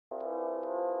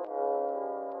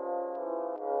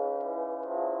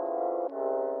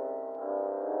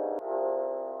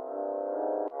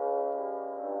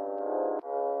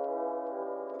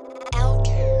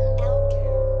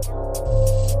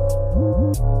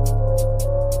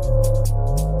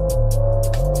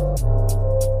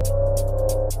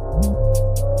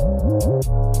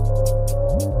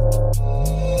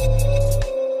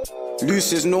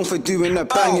Trills is known for doing the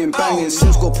banging.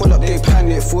 Sims go pull up, they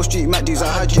panic. 4th Street Macdies,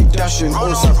 I had you dashing.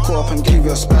 Old South caught up and gave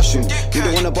you a splashing. You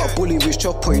the one about bully with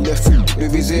chopper, he left foot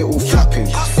with his ear all flapping.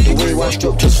 The way Rice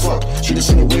dropped his fuck, she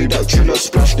just in the way that Trills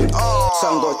splashed him.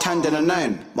 Something got tanned in a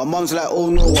 9. My mum's like, oh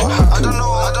no, what happened?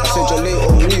 I said you're late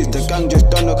on news, the gang just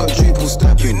done a quadruple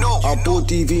snapping. I bought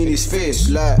DV in his face,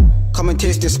 like, come and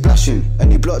taste this splashing.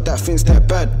 Any block that thinks they're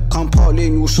bad, come part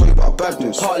lane, we'll show you about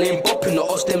badness. Part lane bopping, the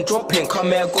odds them dropping. Come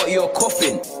here, got your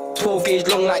coffin. 12 gauge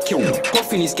long like Kelvins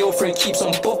Coffin, his girlfriend keeps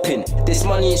on bopping. This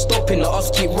money ain't stopping, the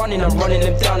odds keep running. I'm running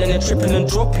them down and they're tripping and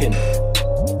dropping.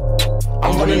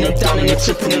 I'm running them down and they're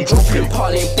tripping and dropping.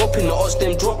 Part lane bopping, the odds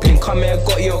them dropping. Come here,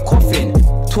 got your coffin.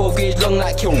 12 gauge long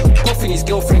like Kelvins Coffin, his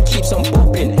girlfriend keeps on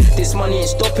bopping. This money ain't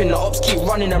stopping, the ops keep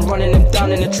running. I'm running them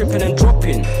down and they're tripping and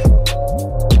dropping.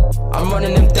 I'm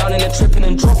running them down and they're tripping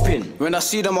and dropping. When I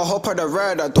see them, I hop out the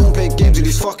ride. I don't play games with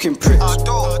these fucking pricks.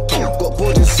 Got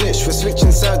bored and snitched for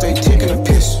switching sides, they taking a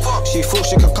piss. She thought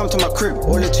she could come to my crib.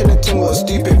 All the chillin' thing was a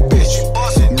stupid bitch.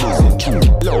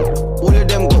 All of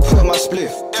them got put on my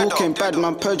spliff. Talking bad,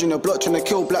 man, purging the block, trying to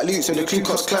kill Black Luke, so the Ku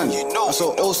Klux Klan. I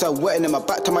saw Osa wetting in my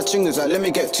back to my chingers, like, let me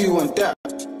get 2 on that.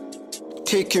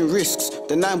 Taking risks,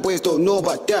 the 9 boys don't know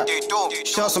about that.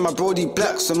 Shouts on my brody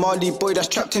Black, Somali boy that's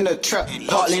trapped in the trap.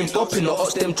 Part lane bopping, the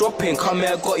odds them dropping. Come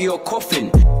here, got your coffin.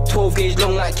 12 gauge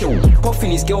long like Kelvins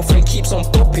Coffin, his girlfriend keeps on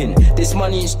bopping. This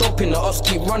money ain't stopping, the odds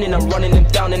keep running. I'm running them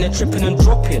down and they're tripping and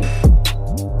dropping.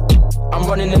 I'm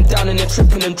running them down and they're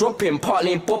tripping and dropping. Part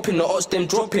lane bopping, the odds them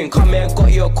dropping. Come here,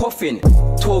 got your coffin.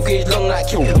 12 gauge long like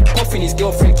Kelvins Coffin, his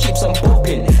girlfriend keeps on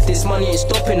bopping. This money ain't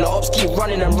stopping, the ops keep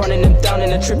running. I'm running them down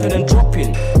and they're tripping and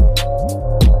dropping.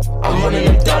 I'm running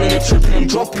them down and they're tripping and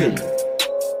dropping.